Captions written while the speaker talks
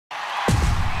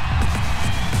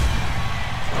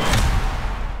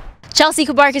Chelsea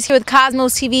Cabarcas here with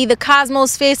Cosmos TV. The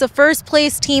Cosmos face a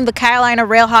first-place team, the Carolina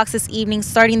RailHawks, this evening,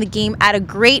 starting the game at a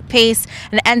great pace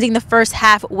and ending the first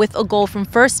half with a goal from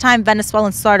first-time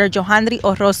Venezuelan starter Yohandry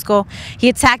Orozco. He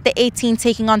attacked the 18,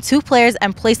 taking on two players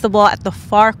and placed the ball at the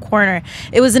far corner.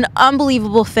 It was an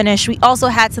unbelievable finish. We also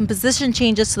had some position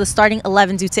changes to the starting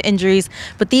 11 due to injuries,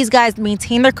 but these guys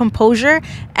maintained their composure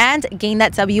and gained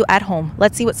that W at home.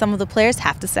 Let's see what some of the players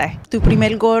have to say. Tu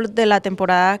primer gol de la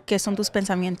temporada, ¿qué son tus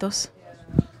pensamientos?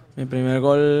 Mi primer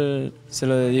gol se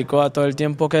lo dedico a todo el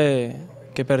tiempo que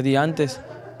perdí antes,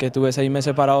 que tuve 6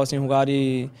 meses parado sin jugar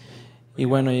y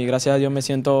bueno, y gracias a Dios me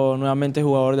siento nuevamente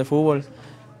jugador de fútbol.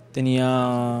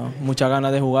 Tenía muchas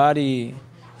ganas de jugar y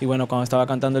bueno, cuando estaba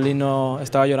cantando el himno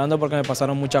estaba llorando porque me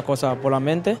pasaron muchas cosas por la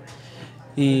mente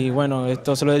y bueno,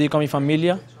 esto se lo dedico a mi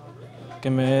familia, que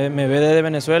me ve desde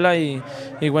Venezuela y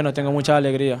bueno, tengo mucha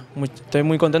alegría. Estoy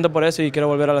muy contento por eso y quiero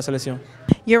volver a la selección.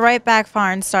 Your right back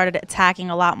Farn started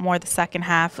attacking a lot more the second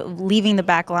half, leaving the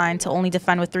back line to only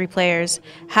defend with 3 players.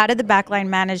 How did the back line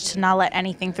manage to not let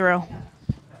anything through?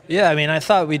 Yeah, I mean, I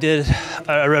thought we did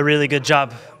a really good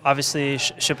job. Obviously,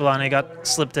 Shipolane got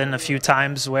slipped in a few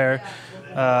times where,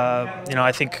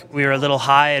 I think we were a little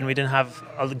high and we didn't have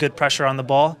a good pressure on the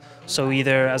ball. So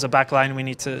either as a back line we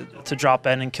need to drop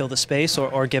in and kill the space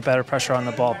or get better pressure on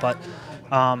the ball. But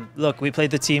look, we played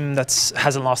the team that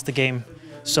hasn't lost the game.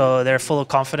 So they're full of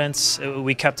confidence.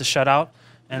 We kept a shutout.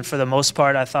 And for the most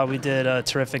part, I thought we did a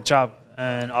terrific job.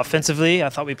 And offensively, I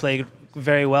thought we played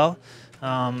very well.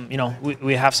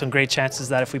 We have some great chances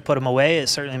that if we put them away, it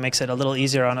certainly makes it a little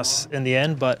easier on us in the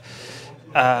end. But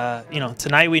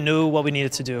tonight we knew what we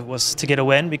needed to do was to get a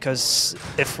win, because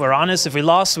if we're honest, if we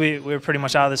lost, we were pretty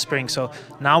much out of the spring. So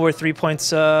now we're 3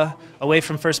 points away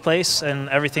from first place and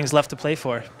everything's left to play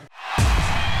for.